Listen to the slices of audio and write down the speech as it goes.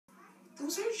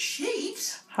Those are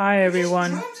shapes. Hi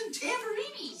everyone.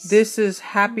 This is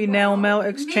Happy Nail Mail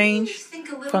Exchange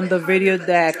from the video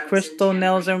that Crystal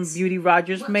Nails and Beauty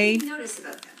Rogers made.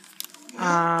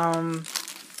 I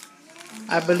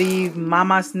believe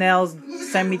Mama's Nails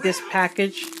sent me this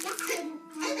package.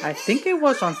 I think it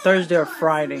was on Thursday or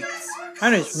Friday. I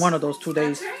know it's one of those 2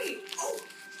 days.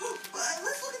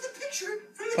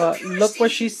 But look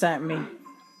what she sent me.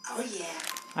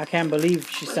 I can't believe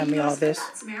she sent me all this.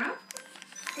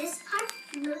 This part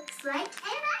looks like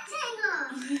a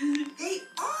rectangle. They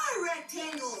are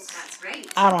rectangles. That's right.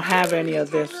 I don't have any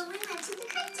of this.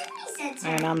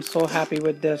 And I'm so happy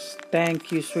with this.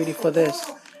 Thank you, sweetie, for this.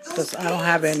 Because I don't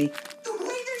have any. The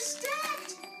way they're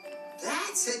stacked.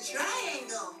 That's a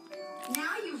triangle.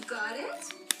 Now you've got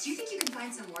it. Do you think you can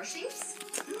find some more shapes?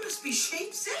 There must be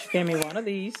shapes everywhere. She gave me one of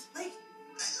these. Like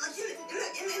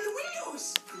in the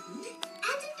windows. And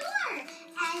the door.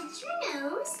 And your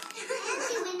nose. And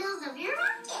the windows of your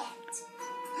rocket.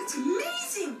 That's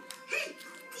amazing. Hey,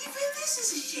 even this is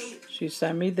a shape. She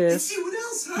sent me Let's this. see what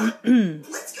else, huh?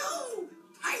 Let's go.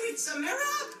 Pirates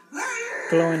Samara.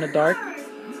 Glow in the dark.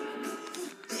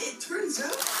 It turns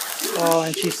out. Oh,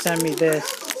 and she sent me this.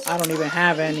 I don't even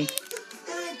have any. And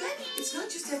I bet it's not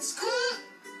just at school.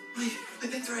 I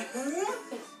bet they're at home.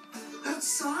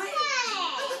 Outside.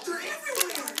 I bet they're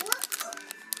everywhere.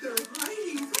 They're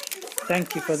hiding right in front of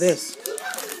Thank you for us. this. I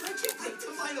can't wait to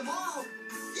find them all.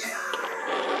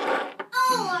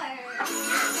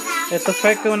 Esto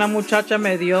fue que una muchacha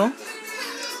me dio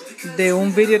de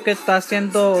un video que está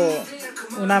haciendo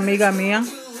una amiga mía.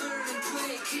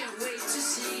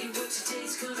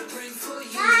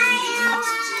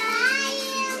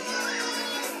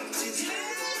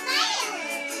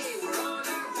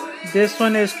 This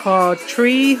one is called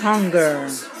Tree Hunger.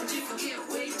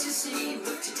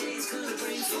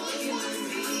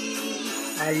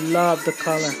 I love the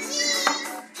color.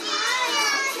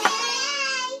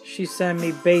 She sent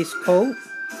me base coat.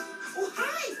 Oh,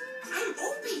 hi. I'm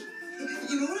Opie.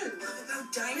 You know what I love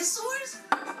about dinosaurs?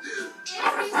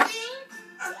 Everything.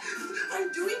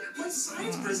 I'm doing my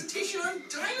science presentation on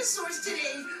dinosaurs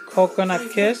today.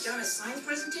 Coconut Kiss. I've never done a science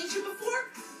presentation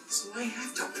before, so I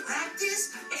have to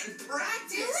practice and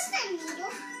practice.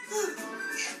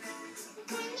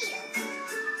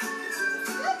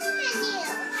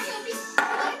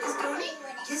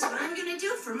 Guess what I'm gonna do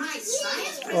for my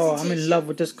science presentation? Oh, I'm in love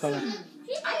with this color. I think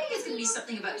it's going to be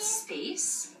something about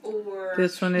space or...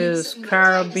 This one is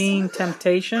Caribbean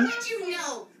Temptation. How did you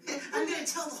know? I'm gonna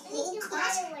tell the whole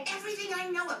class everything I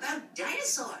know about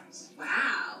dinosaurs.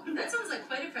 Wow, that sounds like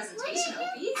quite a presentation,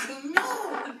 Opie. I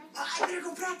know. I better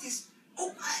go practice.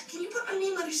 Oh, can you put my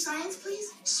name under science, please?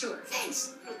 Sure.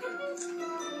 Thanks.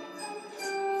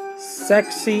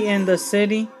 Sexy in the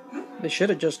City. They should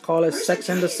have just called it Sex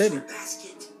in the City.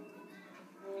 Basket.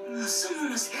 Someone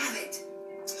must have it.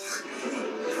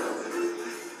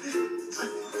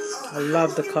 I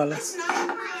love the color. That's not it.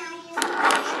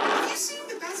 Have you seen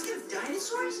the basket of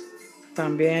dinosaurs?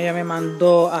 También ella me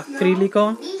mandó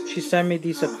acrílico. She sent me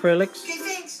these acrylics. Okay,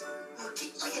 thanks.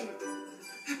 Okay, look at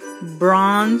it.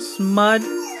 Bronze Mud.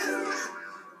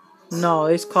 No,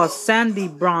 it's called Sandy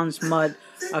Bronze Mud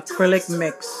Acrylic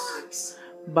Mix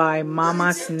by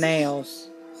Mama's Nails.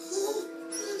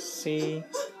 See?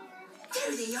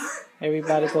 There they are.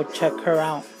 Everybody go check her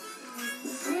out.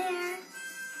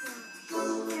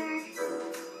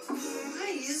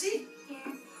 Hi, Izzy.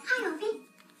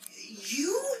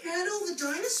 You handle the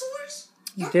dinosaurs?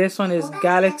 This one is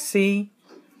Galaxy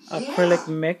Acrylic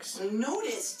Mix. I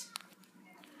noticed.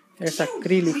 There's Do you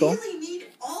acrílico. really need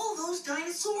all those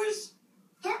dinosaurs?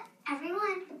 Yep,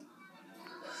 everyone.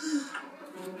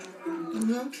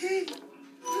 Okay.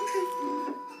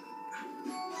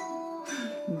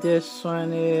 This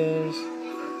one is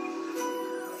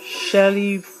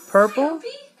Shelly Purple. Opie,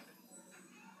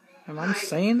 Am I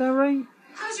saying that right?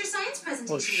 how's your science Or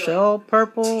presentation Shell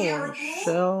Purple? Or Terrible.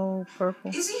 Shell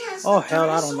Purple? Izzy has Oh, the hell,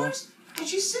 I don't know. dinosaurs, and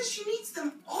she says she needs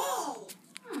them all.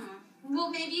 going? Well,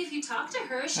 maybe if you talk to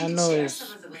her, she I can know share it's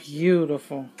some of them with you.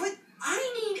 beautiful. But I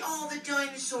need all the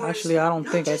dinosaurs. Actually, I don't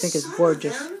not think. I just think it's some of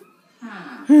gorgeous. them.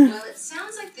 Well, it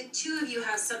sounds like the two of you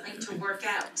have something to work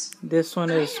out. This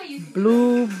one is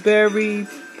Blueberry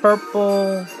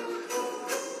Purple.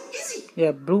 Izzy,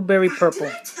 Yeah, Blueberry Purple.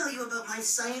 did I tell you about my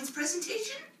science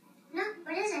presentation? No,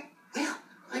 what is it? Well,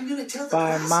 I'm gonna tell the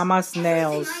By class Mama's everything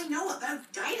Nails. I know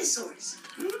about dinosaurs.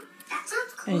 That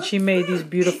sounds cool. And she made these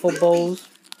beautiful bowls.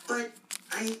 But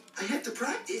I have to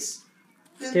practice.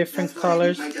 And Different that's why I need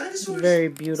colors. my dinosaurs. Very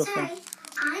beautiful. Sorry,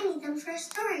 I need them for a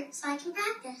story so I can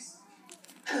practice.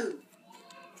 Oh.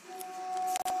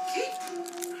 Okay.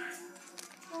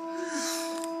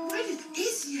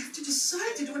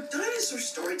 decided to do a dinosaur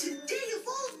story today of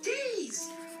all days.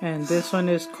 And this one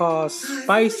is called I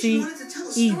Spicy wanted to tell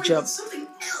a story about Egypt. something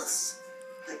else.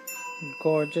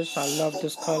 Gorgeous. I love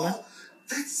this color.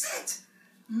 That's it.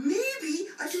 Maybe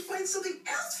I can find something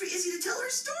else for Izzy to tell her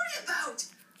story about.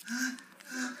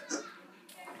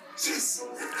 Yes.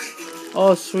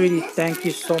 Oh, sweetie, thank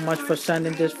you so much for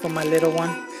sending this for my little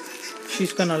one.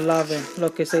 She's gonna love it.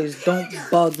 Look, it says, "Don't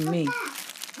bug me."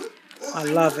 Well, I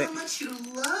love know it. how much you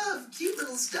love cute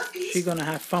little stuffies. She's gonna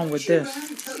have fun with You this.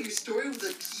 rather tell your story with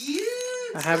a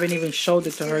cute I haven't even showed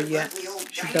it to her yet.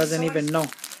 She doesn't even know.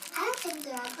 I don't think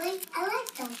they're ugly. I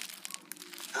like them.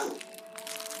 Oh.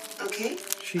 Okay.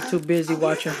 She's too busy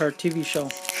watching her TV show.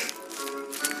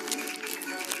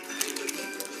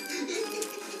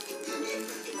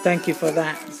 Thank you for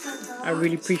that. I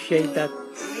really appreciate that.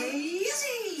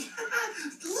 Easy.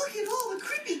 Look at all the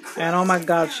creepy crawlies. And oh my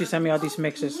God, she sent me all these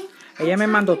mixes. Ella me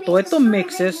mandó todos estos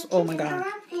mixes. Oh my God.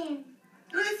 And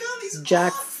I found these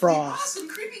Jack awfully Frost awesome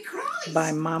creepy crawlies.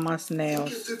 by Mama's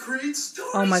Nails. It's a great story.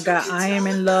 Oh my God, I am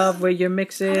in love with your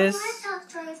mixes. I tell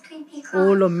stories creepy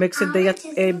Oh, los mixes de ella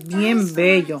es bien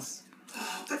bello.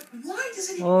 But why does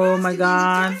it Oh have my to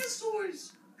God. be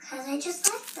dinosaurs? Because I just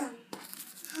like them.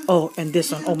 Oh, and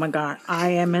this one. Oh my God, I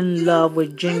am in love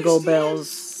with Jingle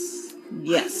Bells.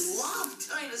 Yes. I love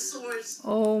dinosaurs.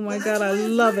 Oh my Well, God, that's I why I've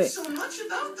love learned it. so much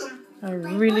about them. I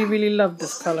really, really love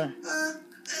this color.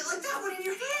 Like that one in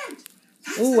your hand.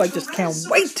 That's Oh, the I just can't Tyrannosaurus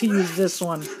wait to use Rex. this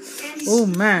one. And he's Oh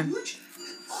man, huge.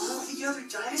 All the other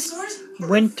dinosaurs are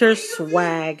winter afraid of him.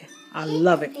 swag. I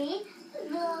love it. The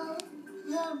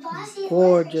bossy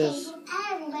Gorgeous.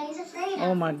 everybody's afraid of.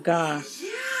 Oh my God. Yeah.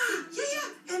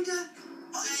 And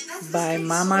that's the By Stegosaurus.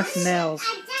 Mama's Nails.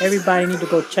 Everybody need to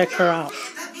go check her out.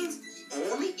 That means he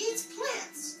only eats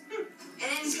plants.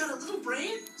 And he's got a little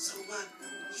brain, so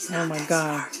he's Oh not my that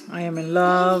God. smart. I am in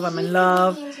love. I'm in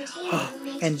love. Oh,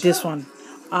 and this one.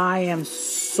 I am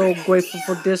so grateful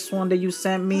for this one that you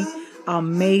sent me.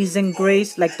 Amazing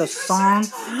Grace, like the song.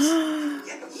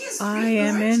 I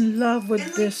am in love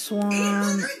with this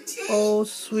one. Oh,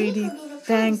 sweetie,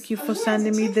 thank you for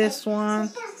sending me this one.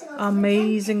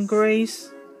 Amazing Grace.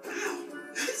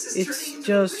 It's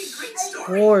just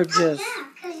gorgeous.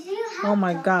 Oh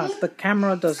my God, the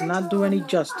camera does not do any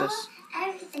justice.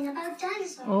 Everything about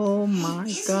dinosaurs. Oh my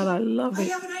God, I love I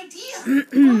it. have an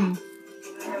idea.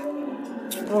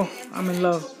 Oh, I'm in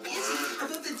love.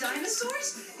 About the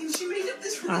dinosaurs, and she made up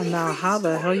this Ah, really now, great how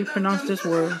the hell you story pronounce about this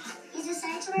them. word? You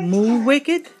decided to work More together.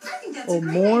 wicked? I think that's Or a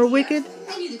great more idea. wicked?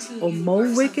 I knew the two of Or you would more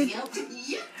work wicked? something out.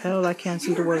 Yep. Hell, I can't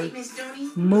see the You're right, word. Miss Donnie.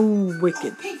 Moo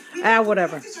wicked. Hey, we Ah, can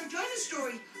whatever. practice our dino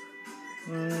story.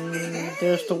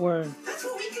 There's the word. That's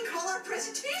what we can call our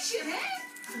presentation, eh?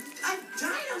 A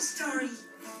dino story.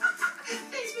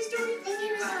 Thanks, Miss Donnie. Thank you,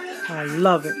 Miss Donnie. I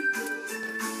love it.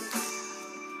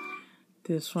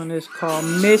 This one is called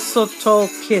Mistletoe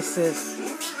Kisses.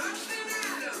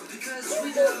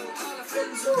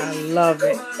 I love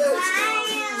it.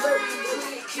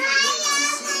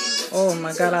 Oh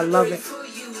my God, I love it.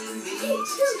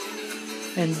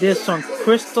 And this one,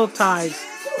 Crystal Ties.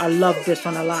 I love this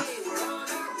one a lot.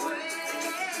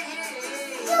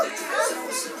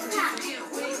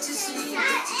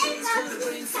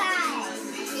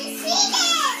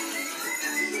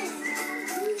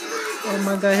 Oh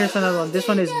my God, here's another one. This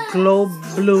one is Glow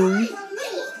Blue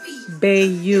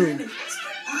Bayou.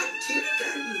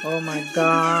 Oh my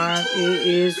God, it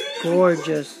is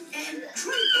gorgeous.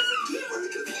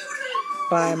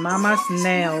 By Mama's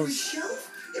Nails.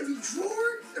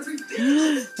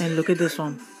 And look at this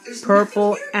one.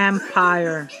 Purple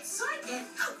Empire.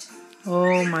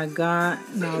 Oh my God,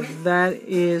 now that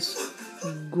is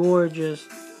gorgeous.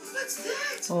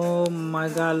 Oh my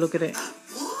God, look at it.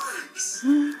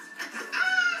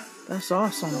 That's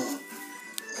awesome.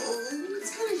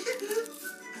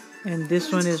 And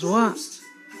this one is what?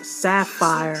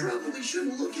 Sapphire.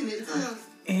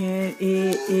 And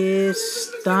it is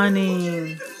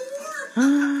stunning.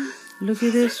 Look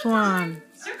at this one.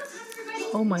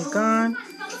 Oh my God.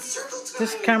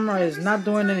 This camera is not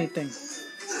doing anything.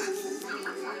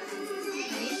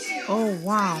 Oh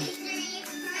wow.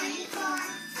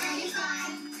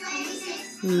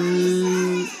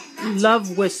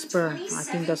 Love Whisper. I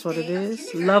think that's what it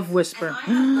is. Love Whisper.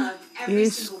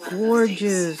 It's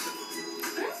gorgeous.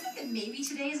 Maybe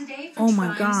today is a day for Oh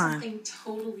my trying God. something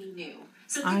totally new.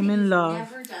 Something I'm that in you've love.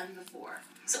 never done before.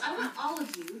 So I want all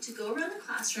of you to go around the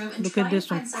classroom and Look try at this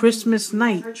and one. find something Christmas you've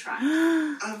night. never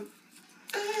tried.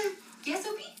 Yes,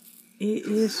 Opie? It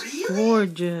is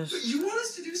gorgeous. You want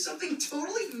us to do something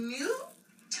totally new? Oh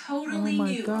Totally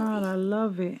my new. God, I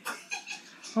love it.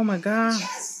 Oh my God.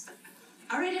 Yes.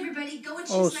 All right, everybody. ready. Go and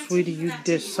choose Oh, an sweetie, activity for you that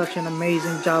did day. such an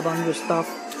amazing job on your stuff.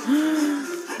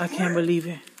 I can't believe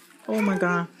it. Oh my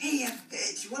God. Hey, do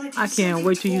you want to I can't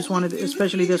wait to use one of the,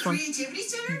 especially this one.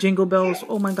 Jingle bells.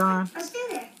 Oh my God. Let's do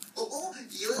this.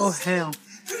 Oh hell.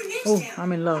 Oh,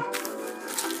 I'm in love.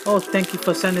 Oh, thank you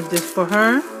for sending this for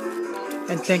her.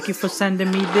 And thank you for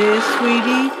sending me this,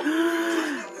 sweetie.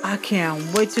 I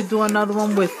can't wait to do another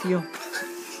one with you.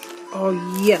 Oh,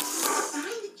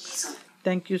 yes.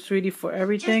 Thank you, sweetie, for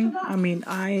everything. I mean,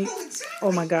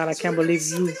 oh my God, I can't believe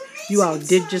you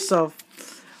outdid yourself.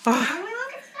 Ah,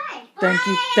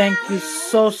 thank you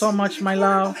so much, my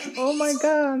love. Oh my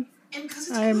God.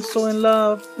 I am so in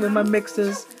love with my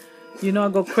mixes. You know I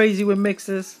go crazy with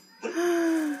mixes.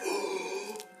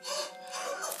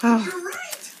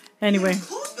 Anyway,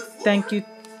 thank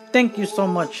you so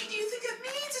much.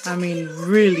 I mean,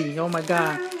 really, oh my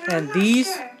God. And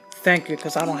these, thank you,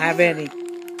 because I don't have any.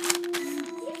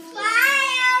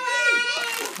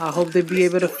 I hope they be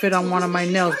able to fit on one of my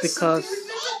nails, because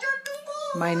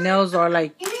my nails are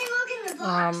like,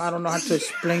 I don't know how to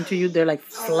explain to you. They're like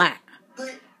flat.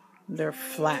 They're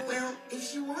flat.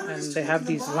 And they have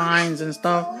these lines and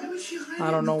stuff.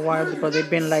 I don't know why, but they've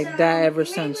been like that ever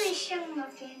since.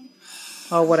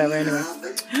 Oh, whatever, anyway.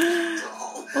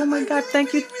 Oh my God,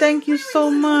 thank you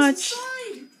so much.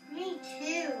 Me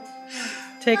too.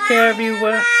 Take care,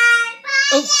 everyone.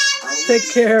 Oh,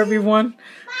 take care, everyone.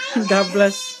 God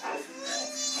bless.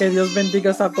 Que Dios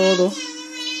bendiga a todos.